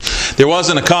There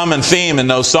wasn't a common theme in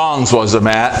those songs, was there,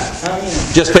 Matt?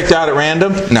 Just picked out at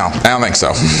random? No, I don't think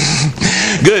so.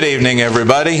 Good evening,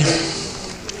 everybody.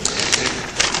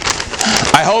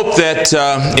 I hope that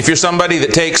if you're somebody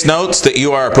that takes notes, that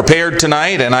you are prepared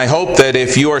tonight, and I hope that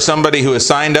if you are somebody who has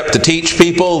signed up to teach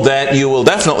people, that you will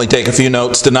definitely take a few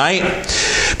notes tonight.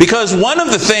 Because one of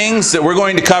the things that we're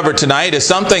going to cover tonight is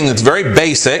something that's very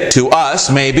basic to us,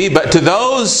 maybe, but to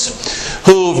those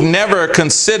who've never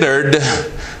considered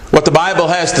what the Bible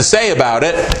has to say about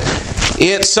it,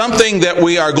 it's something that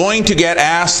we are going to get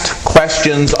asked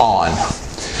questions on.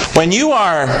 When you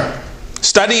are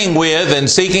studying with and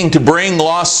seeking to bring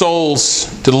lost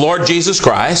souls to the Lord Jesus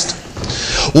Christ,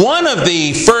 one of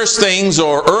the first things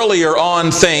or earlier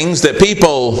on things that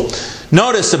people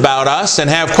notice about us and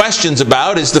have questions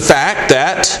about is the fact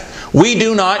that we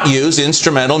do not use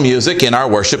instrumental music in our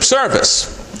worship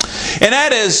service. And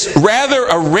that is rather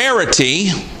a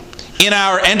rarity in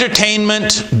our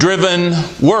entertainment-driven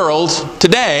world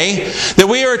today, that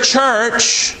we are a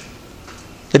church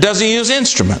that doesn't use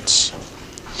instruments.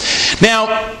 Now,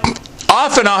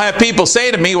 often I'll have people say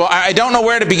to me, well, I don't know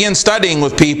where to begin studying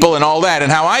with people and all that.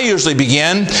 And how I usually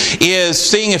begin is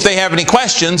seeing if they have any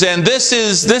questions. And this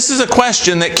is a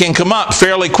question that can come up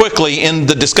fairly quickly in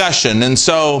the discussion. And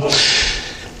so,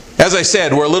 as I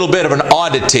said, we're a little bit of an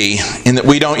oddity in that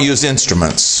we don't use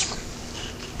instruments.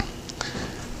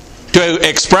 To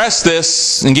express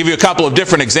this and give you a couple of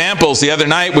different examples, the other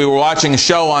night we were watching a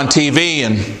show on TV,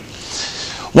 and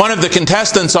one of the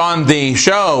contestants on the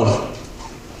show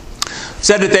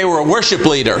said that they were a worship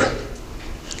leader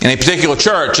in a particular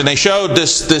church, and they showed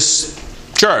this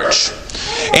church.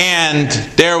 And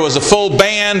there was a full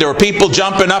band, there were people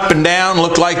jumping up and down,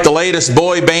 looked like the latest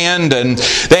boy band, and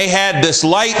they had this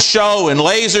light show and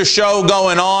laser show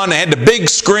going on. They had the big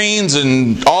screens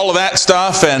and all of that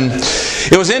stuff, and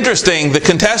it was interesting. The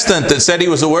contestant that said he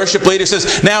was a worship leader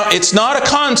says, now, it's not a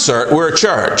concert, we're a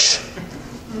church.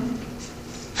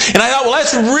 And I thought, well,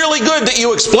 that's really good that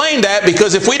you explained that,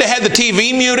 because if we'd have had the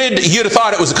TV muted, you'd have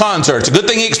thought it was a concert. It's a good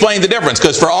thing he explained the difference,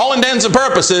 because for all intents and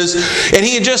purposes, and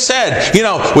he had just said,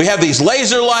 we have these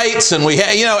laser lights, and we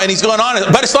have, and he's going on,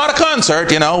 but it's not a concert,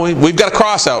 we've got a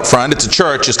cross out front. It's a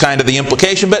church is kind of the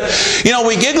implication. But,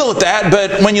 we giggle at that,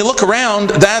 but when you look around,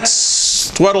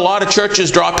 that's what a lot of churches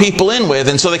draw people in with.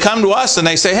 And so they come to us and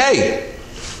they say, hey,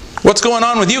 what's going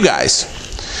on with you guys?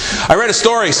 I read a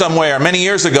story somewhere many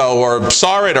years ago, or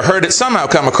saw it or heard it somehow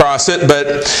come across it, but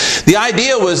the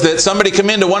idea was that somebody come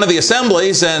into one of the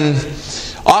assemblies and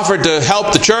offered to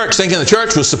help the church, thinking the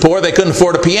church was so poor they couldn't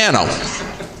afford a piano.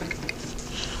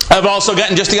 I've also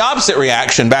gotten just the opposite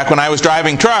reaction back when I was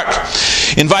driving truck.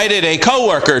 Invited a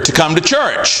coworker to come to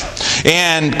church.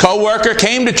 And coworker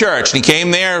came to church. And he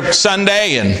came there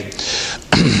Sunday, and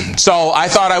so I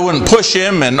thought I wouldn't push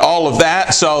him and all of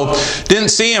that. So didn't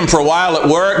see him for a while at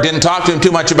work. Didn't talk to him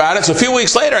too much about it. So a few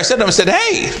weeks later I said to him,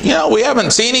 hey, we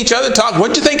haven't seen each other talk.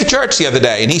 What did you think of church the other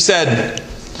day? And he said,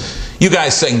 you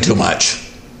guys sing too much.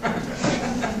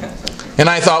 And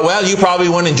I thought, well, you probably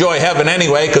wouldn't enjoy heaven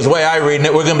anyway, because the way I read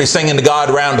it, we're going to be singing to God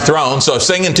around the throne. So if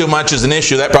singing too much is an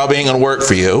issue, that probably ain't going to work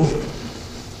for you.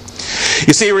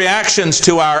 You see, reactions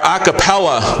to our a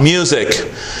cappella music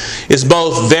is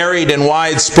both varied and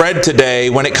widespread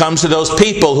today when it comes to those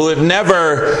people who have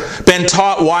never been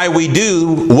taught why we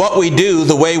do what we do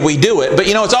the way we do it. But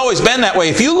it's always been that way.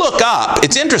 If you look up,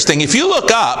 it's interesting, if you look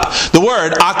up the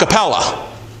word a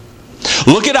cappella,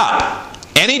 look it up.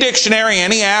 Any dictionary,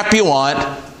 any app you want.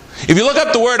 If you look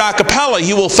up the word a cappella,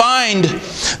 you will find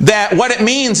that what it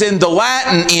means in the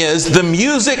Latin is the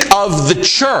music of the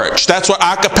church. That's what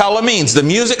a cappella means, the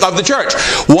music of the church.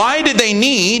 Why did they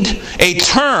need a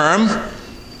term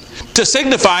to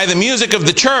signify the music of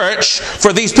the church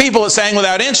for these people that sang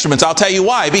without instruments? I'll tell you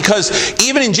why. Because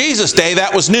even in Jesus' day,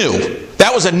 that was new.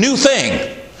 That was a new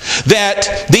thing.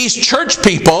 That these church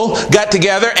people got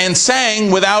together and sang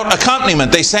without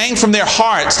accompaniment. They sang from their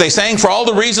hearts. They sang for all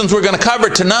the reasons we're going to cover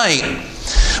tonight.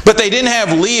 But they didn't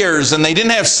have lyres, and they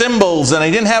didn't have cymbals, and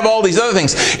they didn't have all these other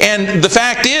things. And the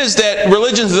fact is that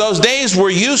religions of those days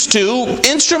were used to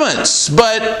instruments.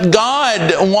 But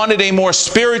God wanted a more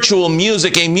spiritual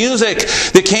music, a music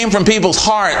that came from people's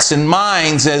hearts and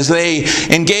minds as they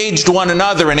engaged one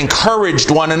another and encouraged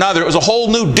one another. It was a whole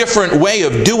new, different way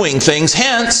of doing things.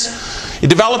 Hence, it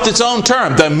developed its own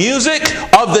term, the music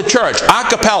of the church, a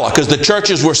cappella, because the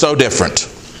churches were so different.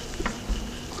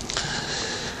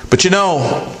 But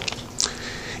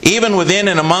even within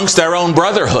and amongst our own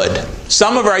brotherhood,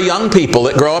 Some of our young people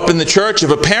that grow up in the church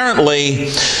have apparently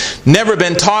never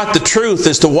been taught the truth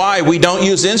as to why we don't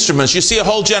use instruments. You see a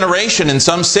whole generation in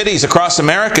some cities across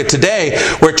America today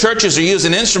where churches are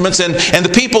using instruments and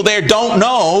the people there don't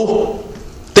know.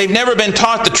 They've never been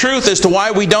taught the truth as to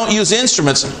why we don't use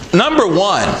instruments. Number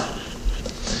one,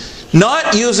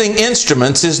 not using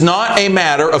instruments is not a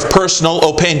matter of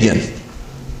personal opinion.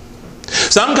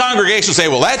 Some congregations say,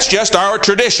 well, that's just our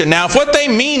tradition. Now, if what they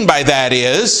mean by that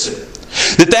is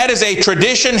that is a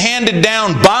tradition handed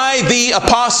down by the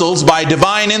apostles by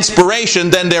divine inspiration,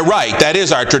 then they're right. That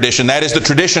is our tradition. That is the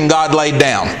tradition God laid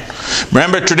down.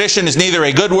 Remember, tradition is neither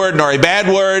a good word nor a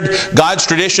bad word. God's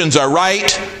traditions are right.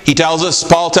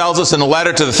 Paul tells us in the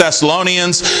letter to the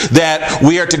Thessalonians that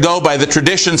we are to go by the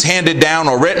traditions handed down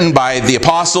or written by the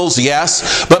apostles,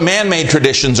 yes, but man-made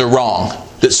traditions are wrong,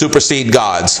 that supersede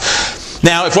God's.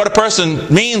 Now, if what a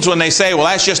person means when they say, well,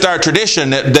 that's just our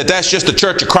tradition, that's just a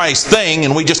Church of Christ thing,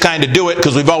 and we just kind of do it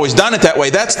because we've always done it that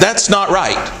way, that's not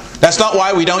right. That's not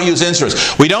why we don't use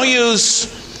instruments. We don't use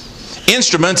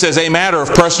instruments as a matter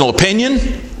of personal opinion,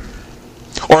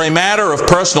 or a matter of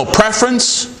personal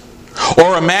preference,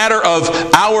 or a matter of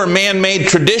our man-made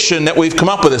tradition that we've come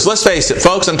up with this. Let's face it,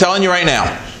 folks, I'm telling you right now,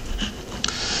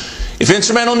 if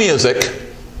instrumental music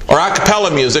or a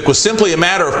cappella music was simply a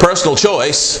matter of personal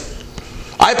choice,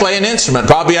 I play an instrument.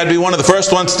 Probably I'd be one of the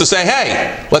first ones to say,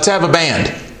 hey, let's have a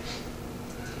band.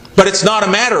 But it's not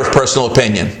a matter of personal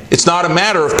opinion. It's not a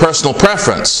matter of personal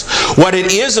preference. What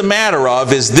it is a matter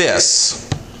of is this.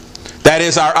 That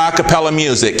is our a cappella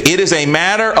music. It is a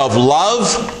matter of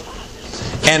love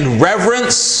and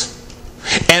reverence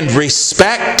and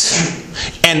respect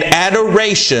and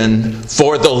adoration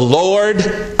for the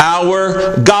Lord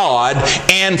our God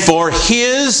and for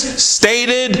His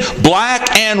stated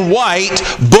black and white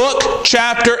book,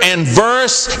 chapter, and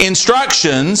verse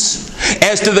instructions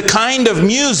as to the kind of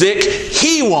music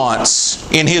He wants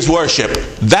in His worship.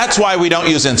 That's why we don't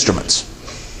use instruments.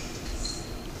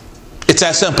 It's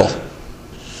that simple.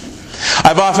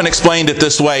 I've often explained it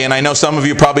this way, and I know some of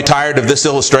you are probably tired of this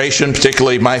illustration,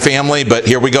 particularly my family, but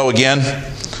here we go again.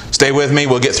 Stay with me,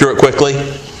 we'll get through it quickly.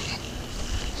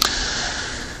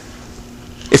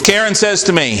 If Karen says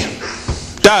to me,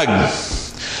 Doug,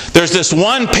 there's this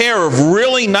one pair of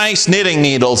really nice knitting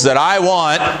needles that I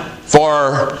want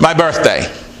for my birthday.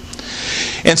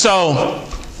 And so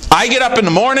I get up in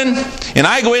the morning, and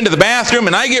I go into the bathroom,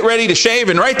 and I get ready to shave,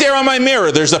 and right there on my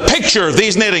mirror, there's a picture of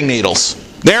these knitting needles.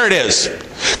 There it is.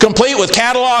 Complete with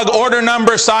catalog, order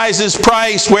number, sizes,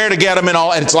 price, where to get them and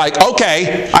all. And it's like,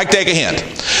 okay, I can take a hint.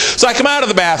 So I come out of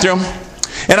the bathroom,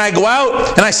 and I go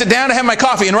out, and I sit down to have my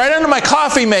coffee. And right under my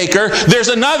coffee maker, there's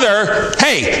another,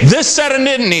 hey, this set of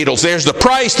knitting needles. There's the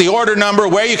price, the order number,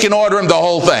 where you can order them, the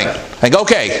whole thing. I go,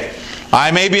 okay,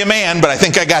 I may be a man, but I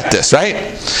think I got this, right?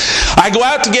 I go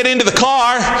out to get into the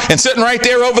car, and sitting right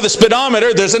there over the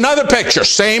speedometer, there's another picture,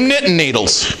 same knitting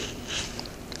needles.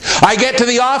 I get to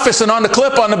the office, and on the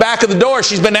clip on the back of the door,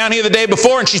 she's been down here the day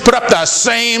before, and she's put up the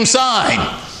same sign.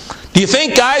 Do you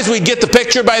think, guys, we'd get the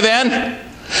picture by then?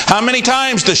 How many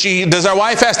times does our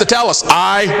wife have to tell us,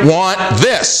 I want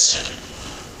this?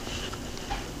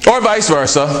 Or vice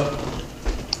versa.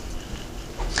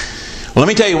 Well, let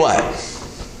me tell you what.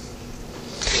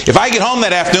 If I get home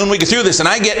that afternoon, we get through this, and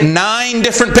I get 9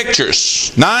 different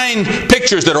pictures. 9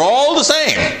 pictures that are all the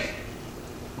same.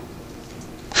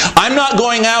 I'm not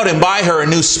going out and buy her a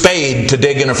new spade to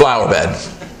dig in her flower bed.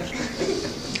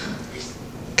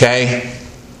 Okay?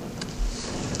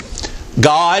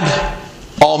 God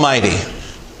Almighty,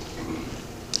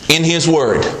 in His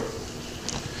Word,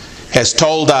 has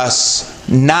told us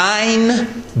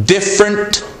 9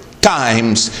 different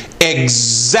times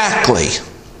exactly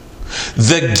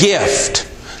the gift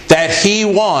that He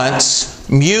wants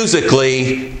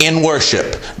musically in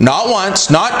worship. Not once,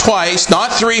 not twice,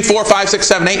 not 3, 4, 5, 6,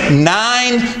 7, 8,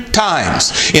 9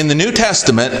 times in the New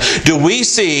Testament do we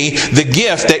see the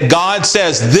gift that God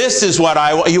says, this is what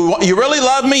I want. You really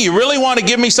love me? You really want to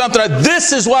give me something?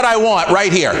 This is what I want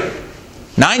right here.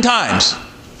 9 times.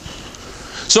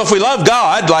 So if we love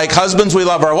God, like husbands we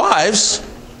love our wives,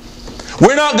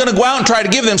 we're not going to go out and try to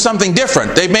give them something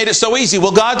different. They've made it so easy.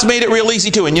 Well, God's made it real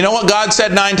easy too. And you know what God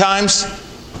said 9 times?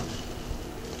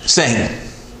 Sing.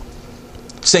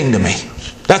 Sing to me.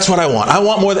 That's what I want. I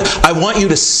want you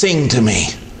to sing to me.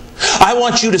 I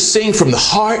want you to sing from the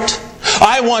heart.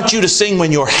 I want you to sing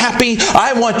when you're happy.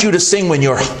 I want you to sing when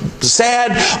you're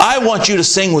sad. I want you to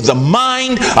sing with the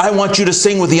mind. I want you to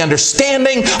sing with the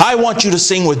understanding. I want you to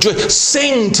sing with joy.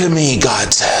 Sing to me,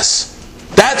 God says.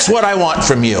 That's what I want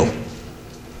from you.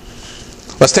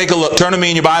 Let's take a look. Turn to me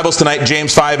in your Bibles tonight,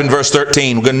 James 5 and verse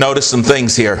 13. We're going to notice some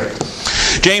things here.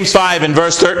 James 5 and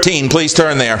verse 13. Please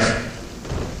turn there.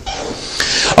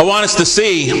 I want us to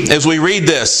see, as we read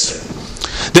this,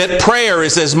 that prayer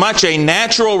is as much a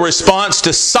natural response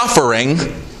to suffering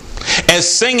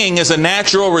as singing is a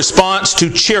natural response to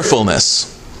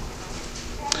cheerfulness.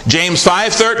 James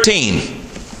 5:13.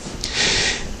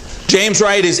 James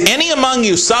writes, "Is any among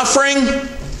you suffering?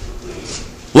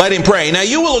 Let him pray." Now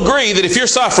you will agree that if you're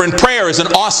suffering, prayer is an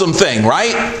awesome thing,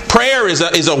 right? Prayer is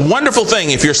a wonderful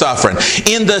thing if you're suffering.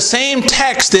 In the same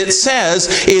text it says,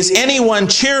 "Is anyone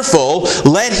cheerful?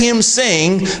 Let him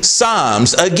sing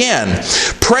psalms." Again,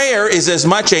 prayer is as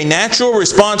much a natural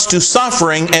response to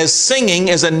suffering as singing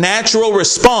is a natural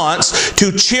response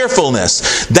to cheerfulness.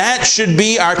 That should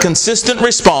be our consistent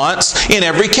response in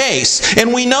every case.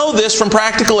 And we know this from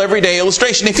practical everyday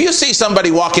illustration. If you see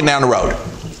somebody walking down the road,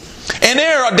 and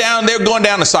they're going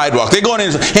down the sidewalk, they're going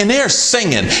in, and they're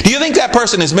singing, do you think that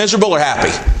person is miserable or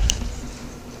happy?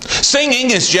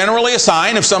 Singing is generally a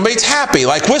sign of somebody's happy,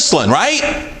 like whistling, right?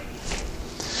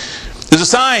 There's a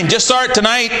sign just started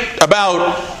tonight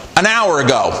about an hour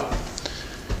ago.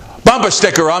 Bumper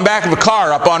sticker on back of a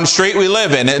car up on the street we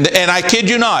live in. And I kid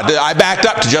you not, I backed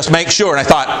up to just make sure, and I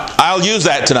thought, I'll use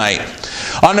that tonight.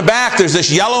 On the back, there's this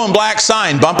yellow and black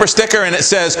sign, bumper sticker, and it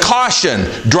says, "Caution,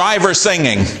 driver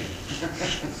singing."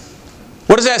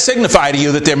 What does that signify to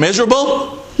you? That they're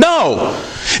miserable? No.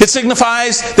 It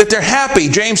signifies that they're happy.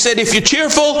 James said, if you're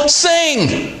cheerful,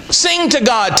 sing. Sing to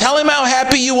God. Tell Him how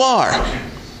happy you are.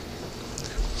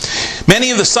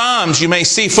 Many of the Psalms you may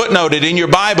see footnoted in your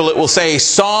Bible, it will say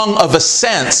Song of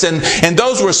Ascents. And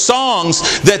those were songs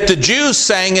that the Jews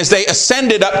sang as they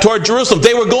ascended up toward Jerusalem.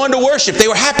 They were going to worship. They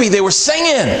were happy. They were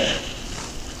singing.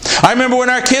 I remember when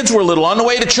our kids were little, on the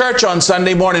way to church on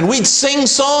Sunday morning, we'd sing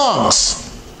songs.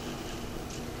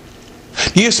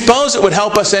 Do you suppose it would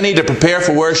help us any to prepare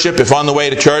for worship if on the way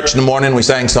to church in the morning we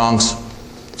sang songs?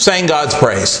 Sang God's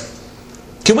praise.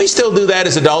 Can we still do that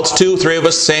as adults, 2, 3 of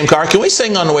us, same car? Can we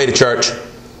sing on the way to church?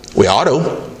 We ought to.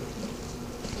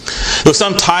 There was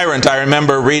some tyrant I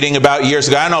remember reading about years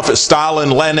ago. I don't know if it's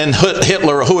Stalin, Lenin,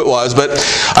 Hitler, or who it was, but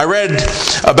I read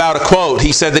about a quote.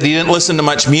 He said that he didn't listen to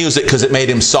much music because it made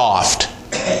him soft.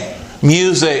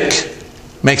 Music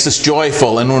makes us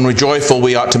joyful, and when we're joyful,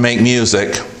 we ought to make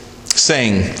music.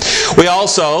 Sing. We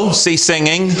also see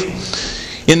singing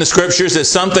in the Scriptures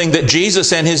as something that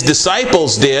Jesus and His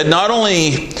disciples did. Not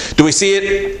only do we see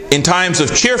it in times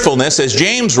of cheerfulness, as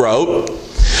James wrote,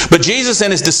 but Jesus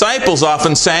and His disciples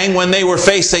often sang when they were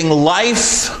facing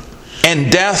life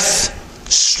and death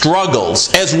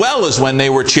struggles, as well as when they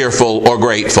were cheerful or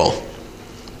grateful.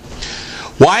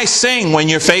 Why sing when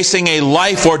you're facing a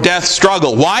life or death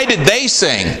struggle? Why did they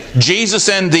sing, Jesus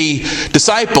and the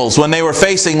disciples, when they were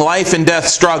facing life and death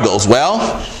struggles?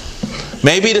 Well,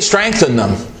 maybe to strengthen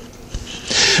them.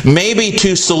 Maybe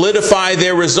to solidify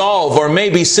their resolve, or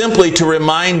maybe simply to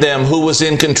remind them who was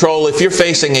in control. If you're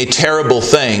facing a terrible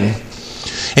thing,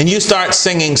 and you start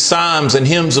singing psalms and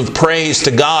hymns of praise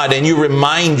to God, and you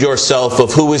remind yourself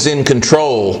of who is in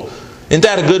control, isn't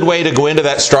that a good way to go into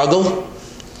that struggle?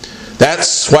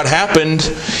 That's what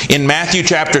happened in Matthew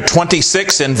chapter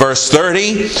 26 and verse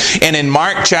 30, and in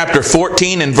Mark chapter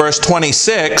 14 and verse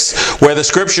 26, where the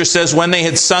Scripture says, when they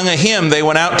had sung a hymn, they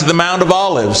went out to the Mount of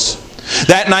Olives.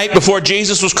 That night before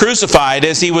Jesus was crucified,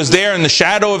 as He was there in the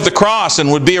shadow of the cross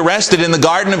and would be arrested in the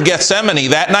Garden of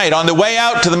Gethsemane that night, on the way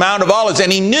out to the Mount of Olives,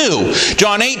 and He knew,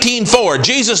 John 18:4,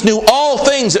 Jesus knew all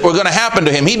things that were going to happen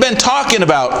to Him. He'd been talking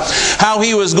about how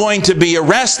He was going to be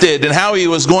arrested and how He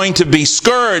was going to be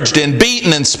scourged and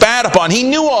beaten and spat upon. He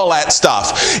knew all that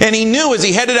stuff. And He knew as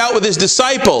He headed out with His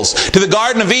disciples to the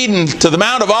Garden of Eden, to the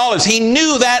Mount of Olives, He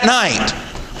knew that night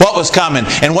what was coming.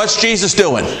 And what's Jesus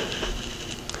doing?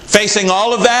 Facing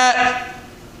all of that,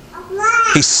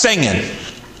 He's singing.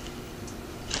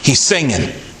 He's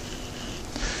singing.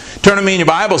 Turn to me in your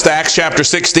Bibles to Acts chapter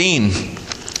 16.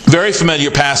 Very familiar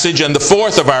passage, and the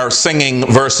fourth of our singing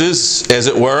verses, as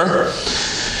it were.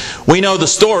 We know the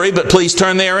story, but please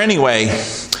turn there anyway.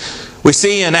 We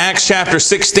see in Acts chapter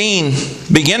 16,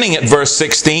 beginning at verse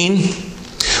 16,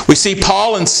 we see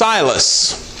Paul and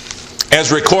Silas, as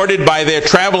recorded by their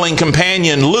traveling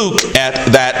companion Luke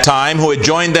at that time, who had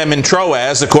joined them in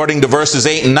Troas, according to verses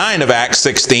 8 and 9 of Acts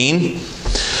 16.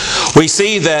 We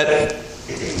see that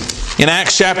in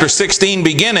Acts chapter 16,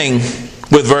 beginning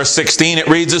with verse 16, it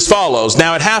reads as follows.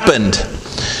 Now it happened,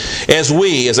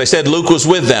 as I said, Luke was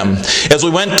with them, as we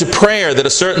went to prayer, that a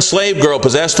certain slave girl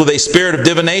possessed with a spirit of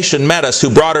divination met us, who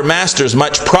brought her masters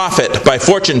much profit by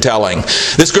fortune-telling.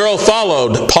 This girl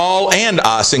followed Paul and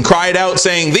us and cried out,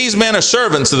 saying, These men are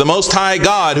servants of the Most High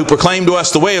God, who proclaim to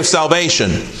us the way of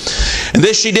salvation. And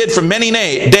this she did for many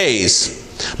days.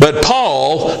 But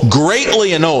Paul,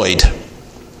 greatly annoyed,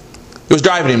 it was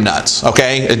driving him nuts,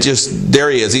 okay? There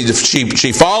he is.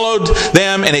 She followed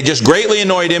them, and it just greatly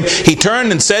annoyed him. He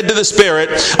turned and said to the Spirit,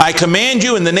 I command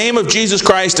you in the name of Jesus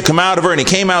Christ to come out of her. And he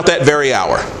came out that very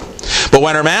hour. But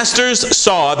when her masters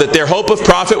saw that their hope of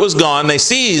profit was gone, they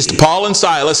seized Paul and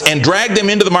Silas and dragged them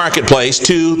into the marketplace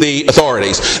to the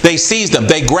authorities. They seized them,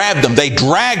 they grabbed them, they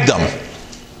dragged them.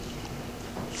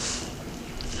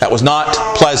 That was not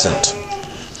pleasant.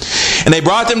 And they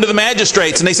brought them to the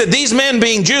magistrates, and they said, These men,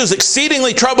 being Jews,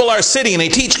 exceedingly trouble our city, and they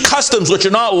teach customs which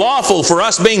are not lawful for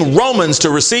us, being Romans, to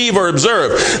receive or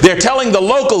observe. They're telling the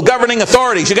local governing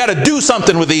authorities, you got to do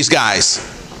something with these guys.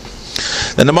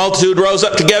 Then the multitude rose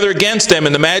up together against them,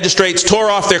 and the magistrates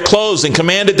tore off their clothes and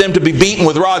commanded them to be beaten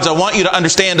with rods. I want you to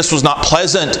understand this was not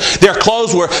pleasant. Their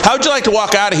clothes were, how would you like to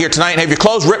walk out of here tonight and have your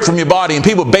clothes ripped from your body and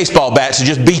people with baseball bats to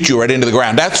just beat you right into the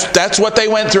ground? That's what they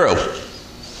went through.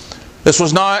 This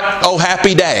was not, oh,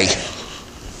 happy day.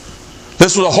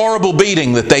 This was a horrible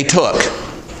beating that they took.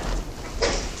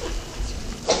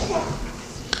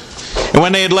 And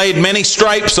when they had laid many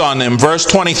stripes on them, verse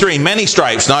 23, many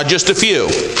stripes, not just a few,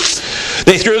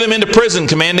 they threw them into prison,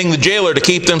 commanding the jailer to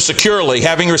keep them securely.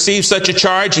 Having received such a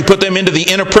charge, he put them into the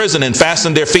inner prison and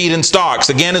fastened their feet in stocks.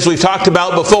 Again, as we've talked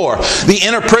about before, the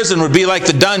inner prison would be like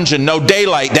the dungeon, no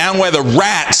daylight, down where the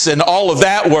rats and all of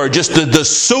that were, just the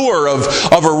sewer of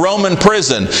a Roman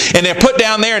prison. And they're put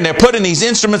down there and they're put in these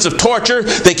instruments of torture.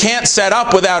 They can't set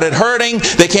up without it hurting.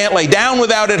 They can't lay down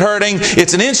without it hurting.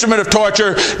 It's an instrument of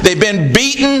torture. They've been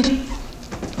beaten.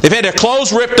 They've had their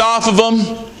clothes ripped off of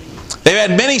them. They've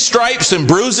had many stripes and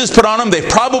bruises put on them. They've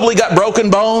probably got broken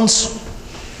bones.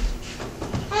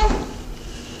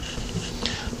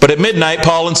 But at midnight,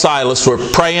 Paul and Silas were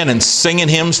praying and singing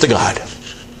hymns to God.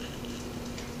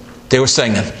 They were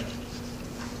singing.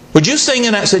 Would you sing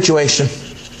in that situation?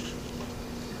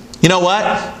 You know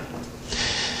what?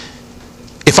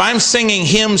 If I'm singing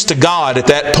hymns to God at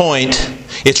that point,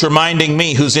 it's reminding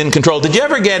me who's in control. Did you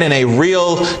ever get in a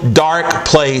real dark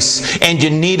place and you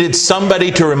needed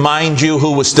somebody to remind you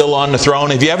who was still on the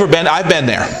throne? Have you ever been? I've been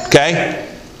there, okay?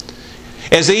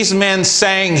 As these men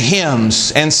sang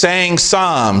hymns and sang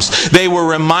psalms, they were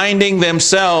reminding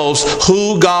themselves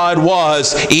who God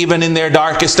was even in their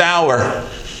darkest hour.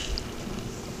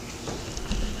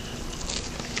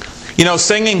 You know,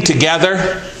 singing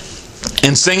together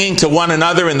and singing to one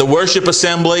another in the worship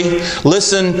assembly.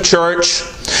 Listen, church.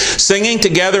 Singing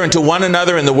together and to one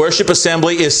another in the worship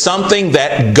assembly is something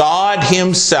that God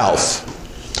Himself,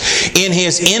 in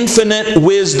His infinite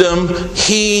wisdom,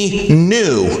 He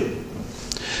knew.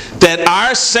 That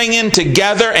our singing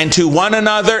together and to one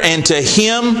another and to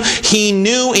Him, He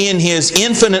knew in His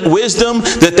infinite wisdom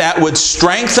that would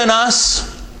strengthen us,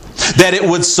 that it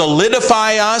would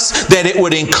solidify us, that it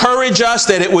would encourage us,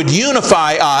 that it would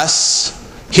unify us,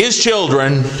 His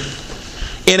children,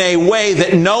 in a way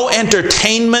that no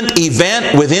entertainment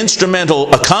event with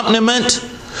instrumental accompaniment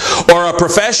or a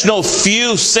professional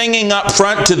few singing up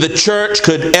front to the church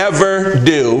could ever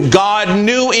do. God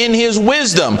knew in His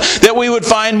wisdom that we would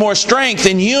find more strength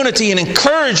and unity and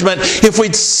encouragement if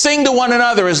we'd sing to one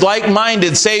another as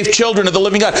like-minded, saved children of the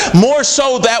living God. More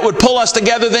so, that would pull us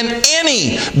together than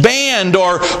any band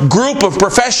or group of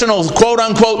professional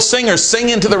quote-unquote singers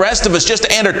singing to the rest of us just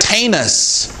to entertain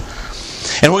us.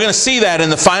 And we're going to see that in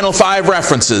the final 5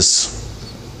 references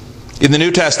in the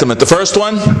New Testament. The first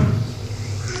one,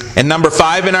 and number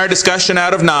 5 in our discussion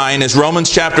out of 9, is Romans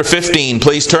chapter 15.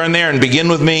 Please turn there and begin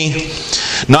with me,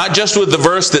 not just with the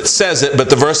verse that says it, but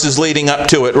the verses leading up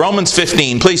to it. Romans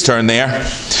 15, please turn there.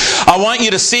 I want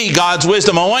you to see God's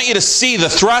wisdom. I want you to see the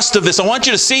thrust of this. I want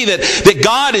you to see that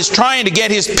God is trying to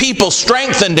get His people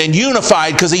strengthened and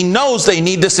unified because He knows they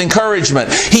need this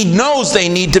encouragement. He knows they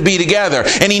need to be together.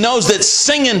 And He knows that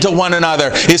singing to one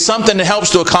another is something that helps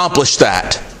to accomplish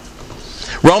that.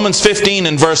 Romans 15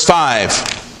 and verse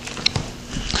 5.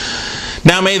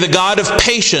 Now may the God of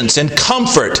patience and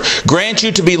comfort grant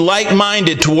you to be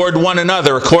like-minded toward one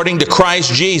another according to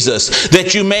Christ Jesus,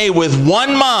 that you may with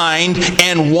one mind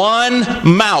and one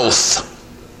mouth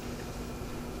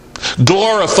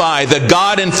glorify the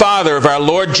God and Father of our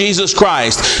Lord Jesus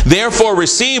Christ. Therefore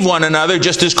receive one another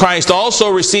just as Christ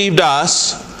also received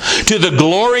us to the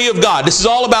glory of God. This is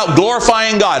all about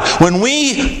glorifying God. When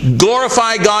we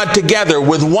glorify God together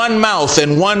with one mouth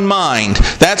and one mind,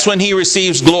 that's when He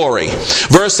receives glory.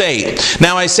 Verse 8,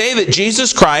 now I say that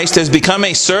Jesus Christ has become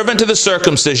a servant to the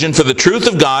circumcision for the truth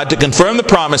of God, to confirm the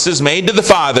promises made to the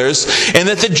fathers, and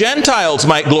that the Gentiles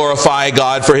might glorify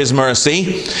God for His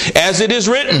mercy, as it is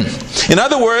written. In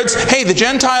other words, hey, the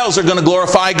Gentiles are going to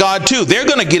glorify God too. They're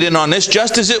going to get in on this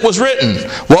just as it was written.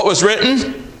 What was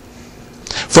written?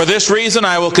 For this reason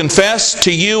I will confess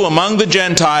to you among the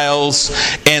Gentiles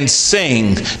and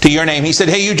sing to your name. He said,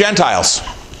 hey, you Gentiles,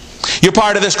 you're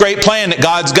part of this great plan that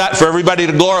God's got for everybody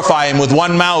to glorify Him with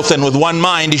one mouth and with one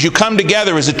mind. As you come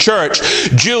together as a church,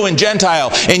 Jew and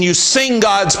Gentile, and you sing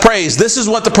God's praise. This is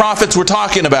what the prophets were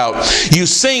talking about. You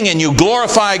sing and you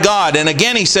glorify God. And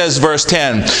again He says, verse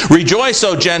 10, rejoice,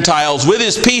 O Gentiles, with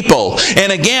His people.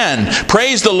 And again,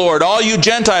 praise the Lord, all you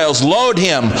Gentiles, laud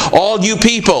Him, all you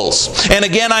peoples. And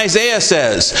again Isaiah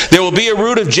says, there will be a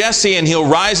root of Jesse, and He'll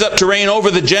rise up to reign over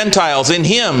the Gentiles. In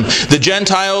Him the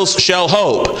Gentiles shall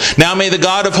hope. Now may the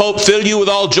God of hope fill you with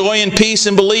all joy and peace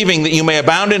in believing, that you may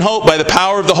abound in hope by the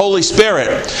power of the Holy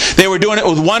Spirit. They were doing it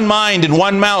with one mind and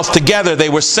one mouth together. They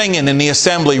were singing in the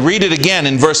assembly. Read it again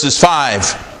in verses 5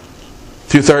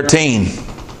 through 13.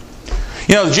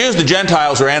 You know, the Jews and the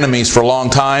Gentiles were enemies for a long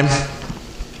time.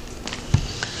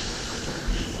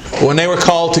 When they were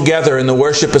called together in the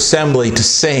worship assembly to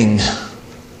sing,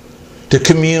 to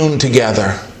commune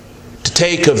together, to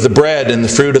take of the bread and the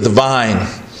fruit of the vine,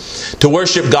 to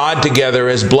worship God together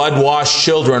as blood-washed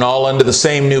children, all under the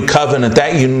same new covenant,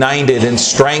 that united and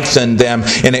strengthened them,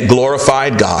 and it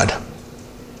glorified God.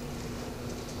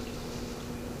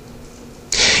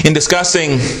 In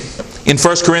discussing in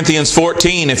 1 Corinthians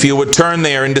 14, if you would turn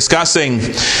there, in discussing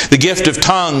the gift of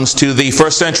tongues to the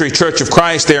first century Church of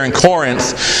Christ there in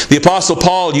Corinth, the Apostle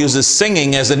Paul uses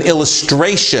singing as an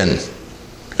illustration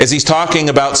as he's talking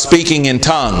about speaking in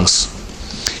tongues.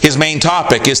 His main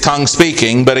topic is tongue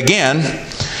speaking, but again,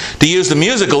 to use the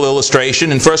musical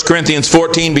illustration, in 1 Corinthians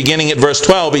 14, beginning at verse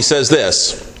 12, he says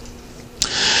this,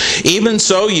 even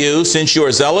so you, since you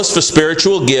are zealous for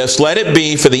spiritual gifts, let it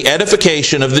be for the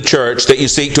edification of the church that you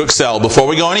seek to excel. Before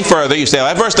we go any further, you say,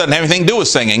 well, that verse doesn't have anything to do with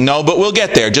singing. No, but we'll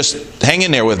get there. Just hang in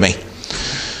there with me.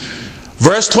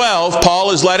 Verse 12,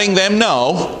 Paul is letting them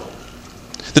know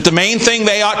that the main thing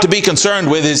they ought to be concerned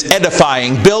with is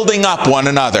edifying, building up one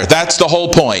another. That's the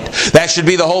whole point. That should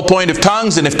be the whole point of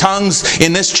tongues. And if tongues,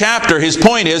 in this chapter, his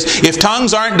point is, if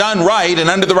tongues aren't done right and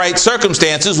under the right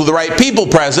circumstances with the right people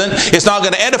present, it's not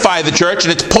going to edify the church,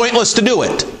 and it's pointless to do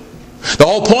it. The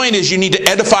whole point is you need to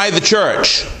edify the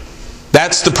church.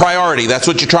 That's the priority. That's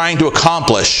what you're trying to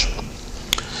accomplish.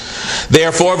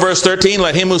 Therefore, verse 13,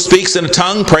 let him who speaks in a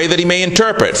tongue pray that he may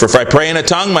interpret. For if I pray in a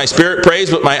tongue, my spirit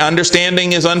prays, but my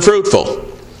understanding is unfruitful.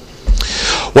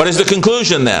 What is the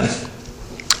conclusion then?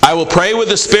 I will pray with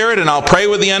the Spirit, and I'll pray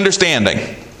with the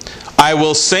understanding. I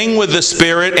will sing with the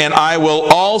Spirit, and I will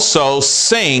also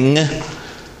sing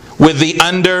with the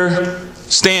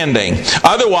understanding.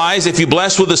 Otherwise, if you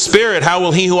bless with the Spirit, how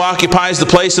will he who occupies the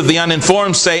place of the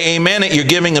uninformed say amen at your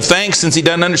giving of thanks, since he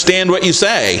doesn't understand what you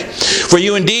say? For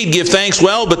you indeed give thanks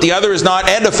well, but the other is not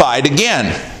edified.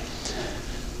 Again,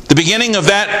 the beginning of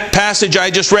that passage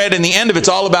I just read and the end of it's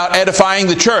all about edifying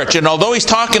the church. And although he's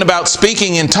talking about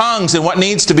speaking in tongues and what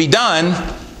needs to be done,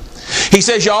 he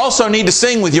says you also need to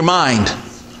sing with your mind.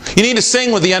 You need to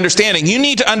sing with the understanding. You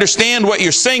need to understand what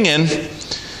you're singing,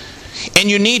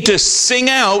 and you need to sing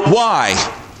out. Why?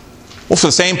 Well, for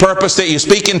the same purpose that you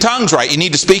speak in tongues right. You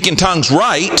need to speak in tongues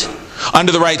right,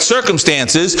 under the right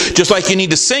circumstances, just like you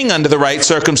need to sing under the right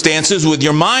circumstances with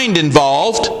your mind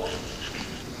involved.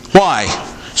 Why?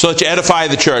 So that you edify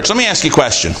the church. Let me ask you a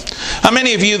question. How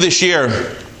many of you this year,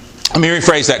 let me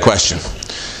rephrase that question.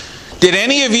 Did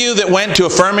any of you that went to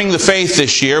Affirming the Faith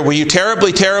this year, were you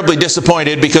terribly, terribly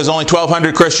disappointed because only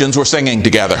 1,200 Christians were singing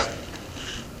together?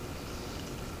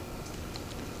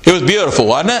 It was beautiful,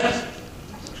 wasn't it?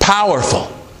 Powerful.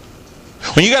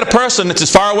 When you got a person that's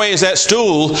as far away as that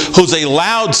stool who's a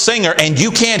loud singer and you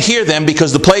can't hear them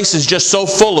because the place is just so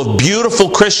full of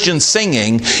beautiful Christian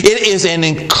singing, it is an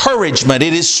encouragement.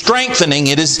 It is strengthening.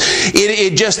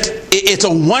 It's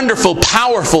a wonderful,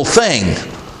 powerful thing.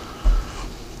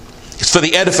 It's for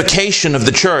the edification of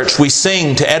the church. We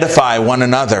sing to edify one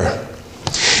another.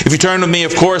 If you turn with me,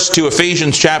 of course, to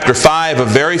Ephesians chapter 5, a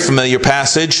very familiar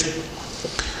passage.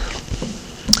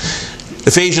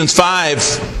 Ephesians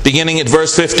 5, beginning at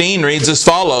verse 15, reads as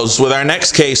follows with our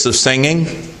next case of singing.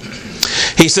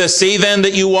 He says, see then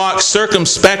that you walk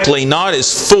circumspectly, not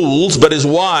as fools, but as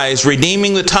wise,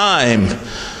 redeeming the time,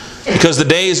 because the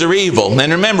days are evil.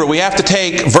 And remember, we have to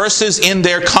take verses in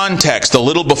their context, a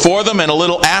little before them and a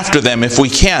little after them if we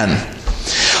can.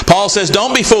 Paul says,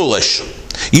 don't be foolish.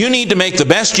 You need to make the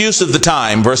best use of the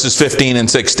time, verses 15 and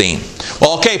 16.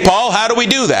 Well, okay, Paul, how do we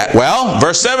do that? Well,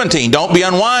 verse 17, don't be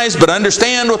unwise, but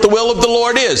understand what the will of the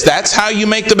Lord is. That's how you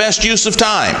make the best use of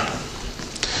time.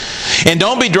 And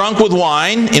don't be drunk with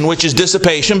wine, in which is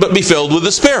dissipation, but be filled with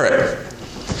the Spirit.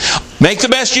 Make the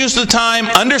best use of the time.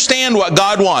 Understand what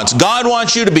God wants. God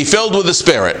wants you to be filled with the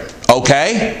Spirit.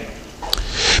 Okay?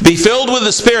 Be filled with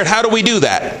the Spirit. How do we do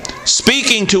that?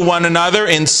 Speaking to one another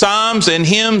in psalms and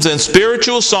hymns and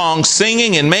spiritual songs,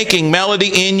 singing and making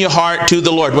melody in your heart to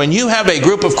the Lord. When you have a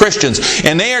group of Christians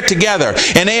and they are together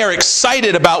and they are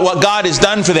excited about what God has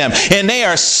done for them and they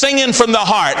are singing from the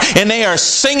heart and they are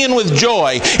singing with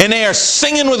joy and they are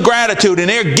singing with gratitude and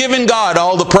they're giving God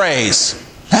all the praise,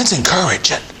 that's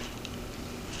encouraging.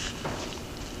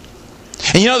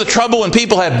 And you know the trouble when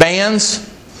people have bands?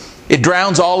 It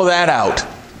drowns all of that out.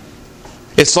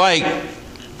 It's like,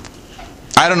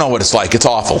 I don't know what it's like. It's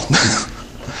awful.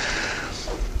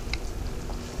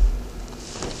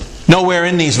 Nowhere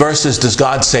in these verses does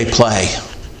God say play.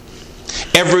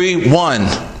 Every one,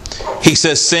 He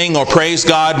says sing or praise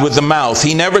God with the mouth.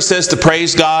 He never says to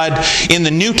praise God in the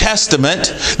New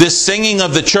Testament. This singing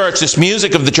of the church, this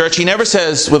music of the church, He never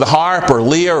says with a harp or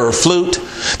lyre or flute.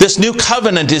 This new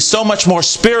covenant is so much more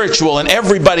spiritual and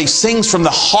everybody sings from the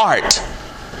heart.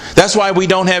 That's why we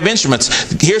don't have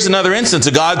instruments. Here's another instance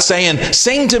of God saying,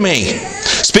 sing to me.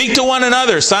 Speak to one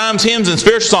another, psalms, hymns, and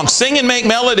spiritual songs. Sing and make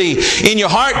melody in your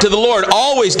heart to the Lord,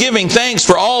 always giving thanks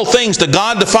for all things to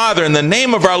God the Father in the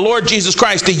name of our Lord Jesus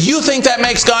Christ. Do you think that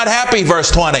makes God happy?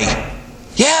 Verse 20.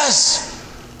 Yes.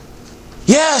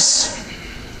 Yes.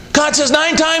 God says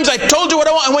 9 times, I told you what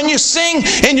I want. And when you sing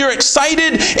and you're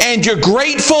excited and you're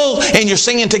grateful and you're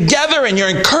singing together and you're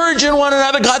encouraging one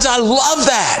another, God says, I love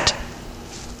that.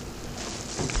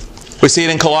 We see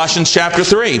it in Colossians chapter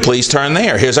 3. Please turn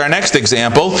there. Here's our next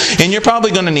example. And you're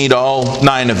probably going to need all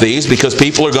 9 of these because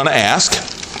people are going to ask.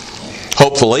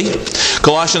 Hopefully.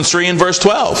 Colossians 3 and verse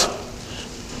 12.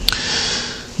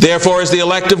 Therefore, as the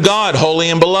elect of God, holy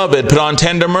and beloved, put on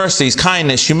tender mercies,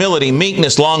 kindness, humility,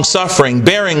 meekness, long-suffering,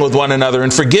 bearing with one another,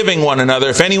 and forgiving one another.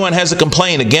 If anyone has a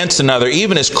complaint against another,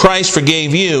 even as Christ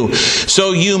forgave you,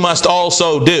 so you must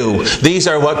also do. These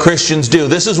are what Christians do.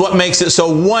 This is what makes it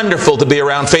so wonderful to be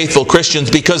around faithful Christians,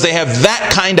 because they have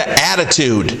that kind of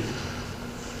attitude.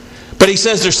 But he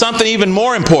says there's something even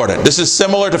more important. This is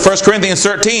similar to 1 Corinthians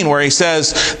 13, where he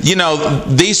says,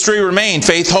 these 3 remain,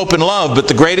 faith, hope, and love, but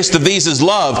the greatest of these is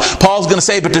love. Paul's going to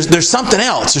say, but there's something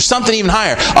else. There's something even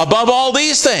higher. Above all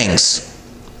these things,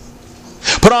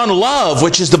 put on love,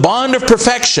 which is the bond of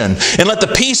perfection, and let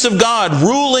the peace of God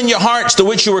rule in your hearts, to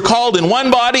which you were called in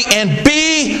one body, and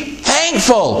be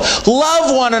thankful.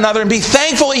 Love one another and be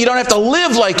thankful that you don't have to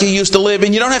live like you used to live,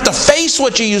 and you don't have to face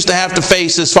what you used to have to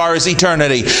face as far as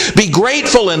eternity. Be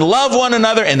grateful and love one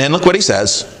another. And then look what he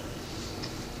says.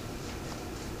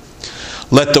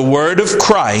 Let the word of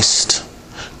Christ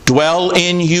dwell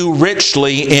in you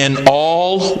richly in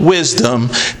all wisdom,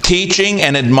 teaching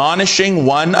and admonishing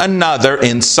one another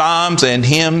in psalms and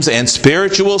hymns and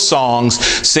spiritual songs,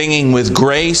 singing with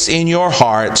grace in your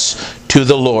hearts to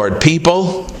the Lord.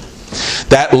 People,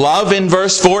 that love in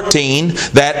verse 14,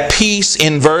 that peace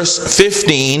in verse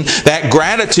 15, that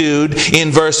gratitude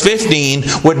in verse 15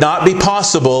 would not be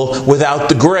possible without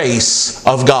the grace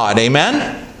of God.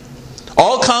 Amen?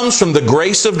 All comes from the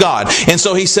grace of God. And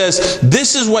so he says,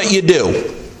 this is what you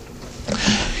do.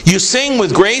 You sing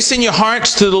with grace in your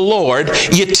hearts to the Lord.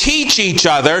 You teach each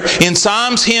other in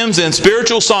psalms, hymns, and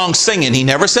spiritual songs singing. He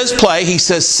never says play, he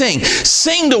says sing.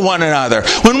 Sing to one another.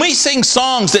 When we sing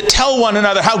songs that tell one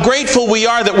another how grateful we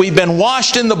are that we've been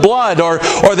washed in the blood, or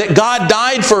that God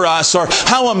died for us, or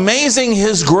how amazing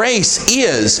His grace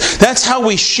is, that's how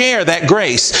we share that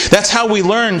grace. That's how we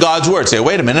learn God's Word. Say,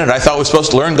 wait a minute, I thought we were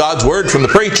supposed to learn God's Word from the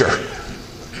preacher.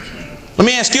 Let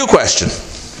me ask you a question.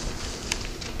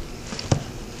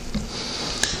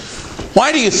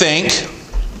 Why do you think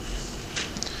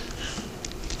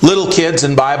little kids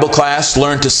in Bible class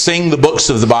learn to sing the books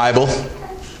of the Bible?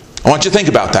 I want you to think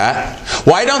about that.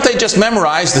 Why don't they just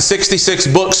memorize the 66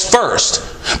 books first?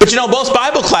 But most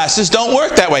Bible classes don't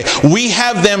work that way. We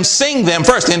have them sing them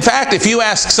first. In fact, if you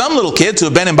ask some little kids who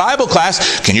have been in Bible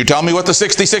class, can you tell me what the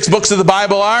 66 books of the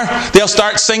Bible are? They'll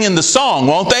start singing the song,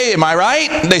 won't they? Am I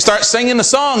right? They start singing the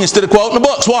song instead of quoting the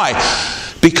books. Why?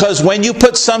 Because when you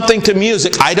put something to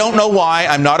music, I don't know why,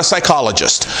 I'm not a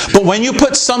psychologist, but when you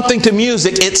put something to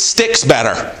music, it sticks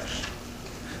better.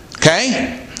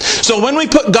 Okay? So when we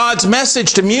put God's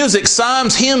message to music,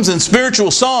 psalms, hymns, and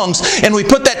spiritual songs, and we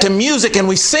put that to music and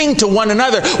we sing to one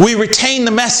another, we retain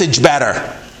the message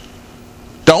better.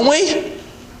 Don't we?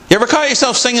 You ever caught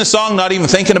yourself singing a song not even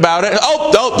thinking about it?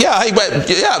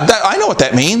 I know what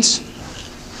that means.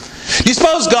 Do you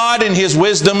suppose God in His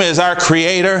wisdom as our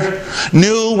Creator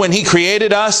knew when He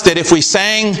created us that if we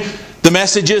sang the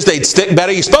messages they'd stick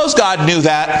better? You suppose God knew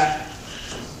that?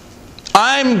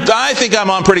 I think I'm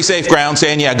on pretty safe ground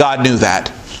saying, yeah, God knew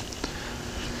that.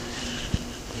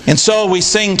 And so we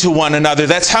sing to one another.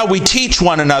 That's how we teach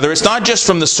one another. It's not just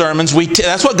from the sermons.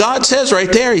 That's what God says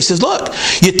right there. He says, look,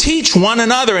 you teach one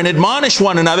another and admonish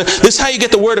one another. This is how you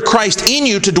get the word of Christ in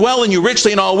you to dwell in you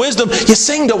richly in all wisdom. You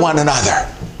sing to one another.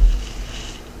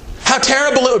 How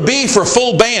terrible it would be for a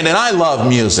full band. And I love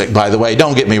music, by the way.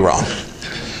 Don't get me wrong.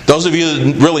 Those of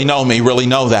you that really know me really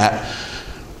know that.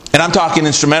 And I'm talking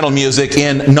instrumental music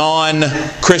in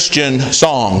non-Christian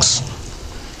songs.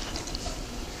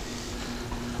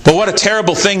 But what a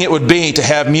terrible thing it would be to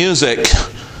have music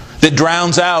that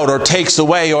drowns out or takes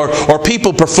away, or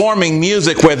people performing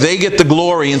music where they get the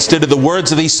glory instead of the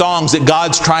words of these songs that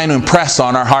God's trying to impress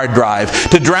on our hard drive.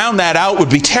 To drown that out would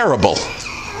be terrible.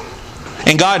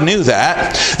 And God knew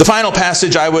that. The final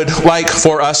passage I would like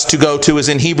for us to go to is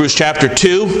in Hebrews chapter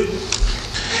 2.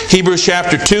 Hebrews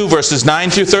chapter 2, verses 9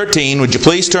 through 13. Would you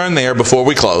please turn there before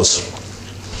we close?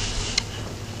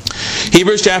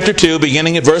 Hebrews chapter 2,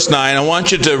 beginning at verse 9. I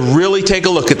want you to really take a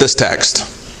look at this text.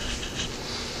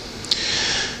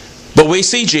 But we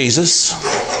see Jesus,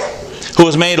 who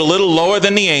was made a little lower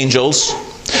than the angels,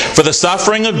 for the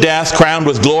suffering of death crowned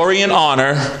with glory and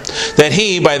honor, that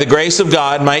He, by the grace of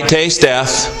God, might taste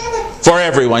death for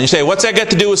everyone. You say, what's that got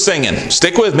to do with singing?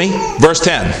 Stick with me. Verse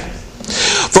 10.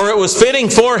 For it was fitting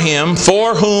for Him,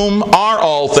 for whom are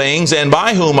all things, and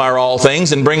by whom are all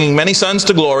things, in bringing many sons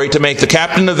to glory, to make the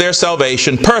captain of their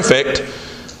salvation perfect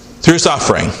through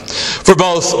suffering. For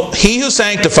both He who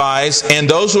sanctifies and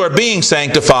those who are being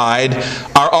sanctified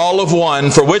are all of one,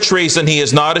 for which reason He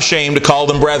is not ashamed to call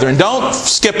them brethren. Don't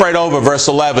skip right over verse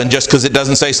 11 just because it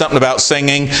doesn't say something about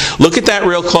singing. Look at that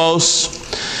real close.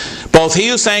 Both He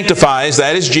who sanctifies,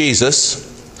 that is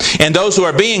Jesus, and those who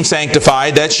are being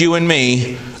sanctified, that's you and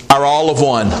me, are all of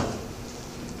one.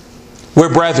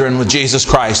 We're brethren with Jesus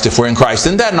Christ if we're in Christ.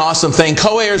 Isn't that an awesome thing?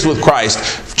 Co-heirs with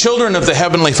Christ, children of the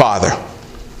Heavenly Father.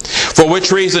 For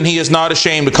which reason He is not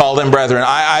ashamed to call them brethren.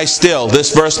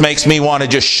 This verse makes me want to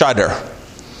just shudder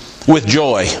with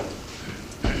joy.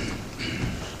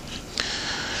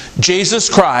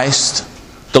 Jesus Christ,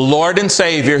 the Lord and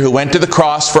Savior who went to the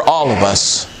cross for all of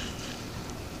us,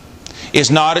 is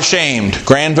not ashamed,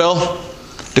 Granville,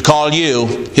 to call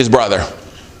you His brother.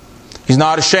 He's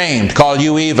not ashamed to call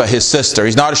you Eva His sister.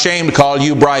 He's not ashamed to call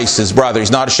you Bryce His brother.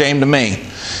 He's not ashamed of me.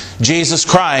 Jesus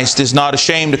Christ is not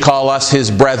ashamed to call us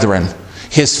His brethren,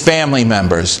 His family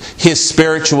members, His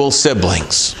spiritual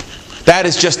siblings. That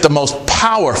is just the most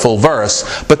powerful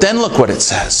verse. But then look what it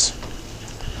says.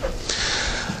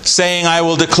 Saying, I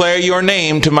will declare your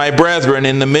name to my brethren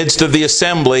in the midst of the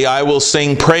assembly. I will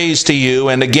sing praise to you.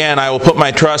 And again, I will put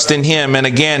my trust in Him. And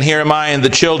again, here am I and the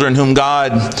children whom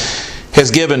God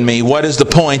has given me. What is the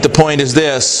point? The point is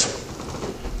this.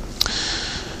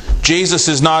 Jesus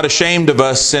is not ashamed of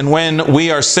us. And when we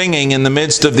are singing in the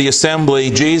midst of the assembly,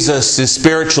 Jesus is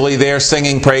spiritually there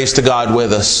singing praise to God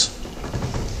with us.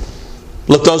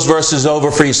 Look those verses over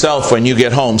for yourself when you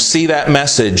get home. See that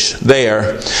message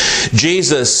there.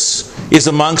 Jesus is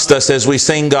amongst us as we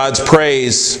sing God's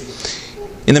praise.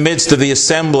 In the midst of the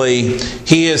assembly,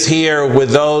 He is here with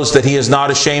those that He is not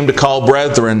ashamed to call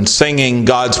brethren, singing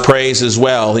God's praise as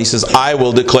well. He says, I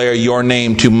will declare your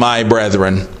name to my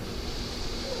brethren.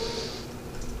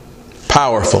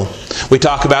 Powerful. We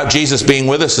talk about Jesus being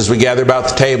with us as we gather about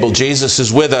the table. Jesus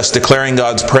is with us declaring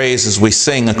God's praise as we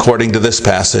sing according to this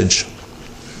passage.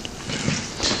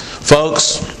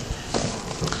 Folks,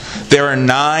 there are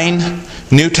 9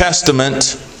 New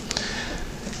Testament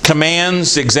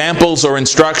commands, examples, or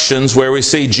instructions where we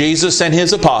see Jesus and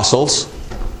His apostles,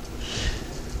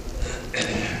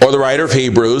 or the writer of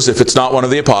Hebrews, if it's not one of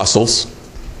the apostles,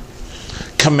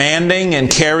 commanding and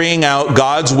carrying out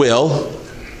God's will,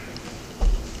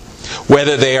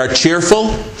 whether they are cheerful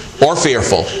or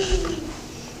fearful,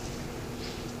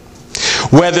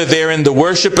 whether they're in the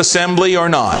worship assembly or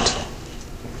not.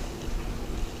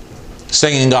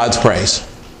 Singing God's praise.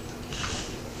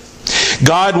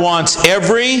 God wants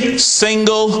every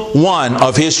single one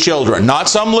of His children, not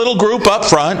some little group up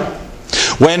front.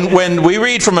 When we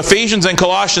read from Ephesians and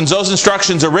Colossians, those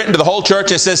instructions are written to the whole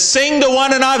church. It says, sing to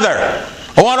one another.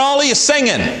 I want all of you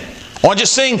singing. I want you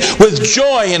to sing with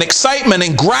joy and excitement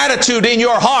and gratitude in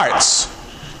your hearts.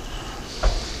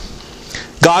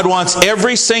 God wants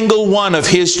every single one of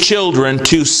His children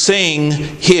to sing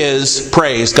His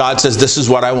praise. God says, this is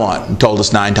what I want. He told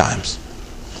us 9 times.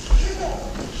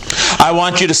 I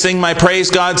want you to sing my praise,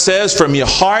 God says, from your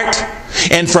heart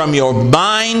and from your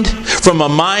mind, from a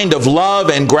mind of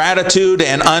love and gratitude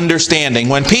and understanding.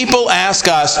 When people ask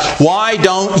us, why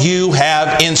don't you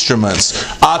have instruments?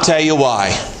 I'll tell you why.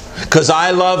 Because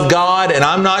I love God and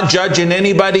I'm not judging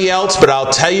anybody else, but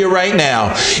I'll tell you right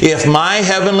now, if my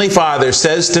Heavenly Father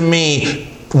says to me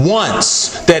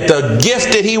once that the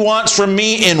gift that He wants from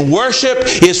me in worship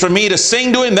is for me to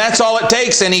sing to Him, that's all it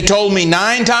takes. And He told me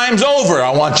 9 times over,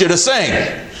 I want you to sing.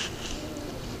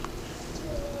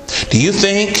 Do you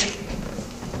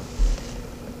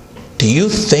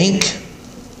think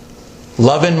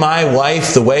loving my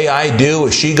wife the way I do,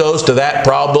 if she goes to that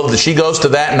problem, if she goes to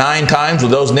that 9 times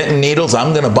with those knitting needles,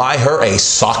 I'm going to buy her a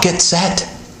socket set?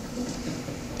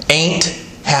 Ain't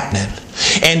happening.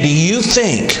 And do you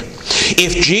think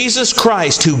if Jesus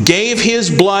Christ, who gave His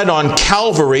blood on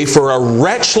Calvary for a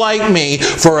wretch like me,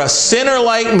 for a sinner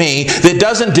like me, that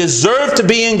doesn't deserve to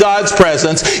be in God's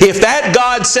presence, if that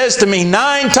God says to me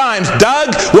 9 times,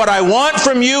 Doug, what I want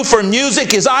from you for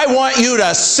music is I want you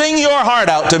to sing your heart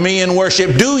out to me in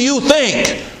worship, do you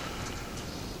think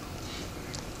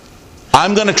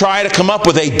I'm going to try to come up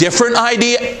with a different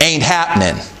idea? Ain't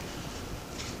happening.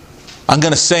 I'm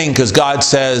going to sing because God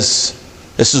says,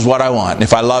 this is what I want. And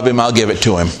if I love Him, I'll give it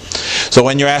to Him. So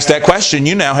when you're asked that question,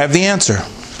 you now have the answer.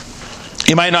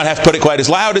 You might not have to put it quite as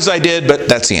loud as I did, but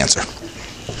that's the answer.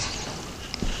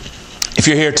 If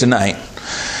you're here tonight,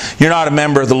 you're not a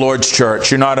member of the Lord's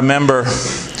church. You're not a member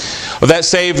of that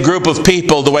saved group of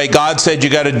people the way God said you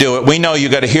got to do it. We know you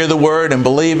got to hear the Word and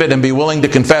believe it and be willing to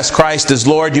confess Christ as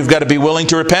Lord. You've got to be willing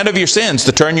to repent of your sins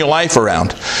to turn your life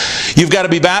around. You've got to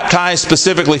be baptized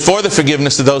specifically for the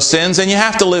forgiveness of those sins, and you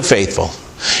have to live faithful.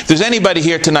 If there's anybody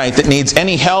here tonight that needs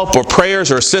any help or prayers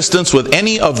or assistance with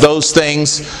any of those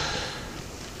things,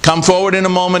 come forward in a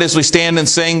moment as we stand and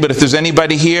sing. But if there's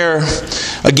anybody here,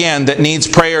 again, that needs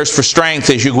prayers for strength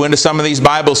as you go into some of these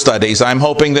Bible studies, I'm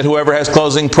hoping that whoever has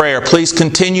closing prayer, please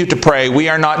continue to pray. We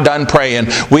are not done praying.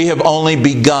 We have only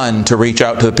begun to reach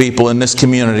out to the people in this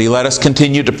community. Let us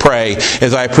continue to pray,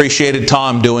 as I appreciated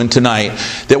Tom doing tonight,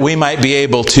 that we might be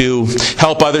able to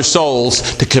help other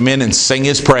souls to come in and sing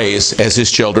His praise as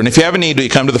His children. If you have a need, will you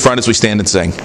come to the front as we stand and sing?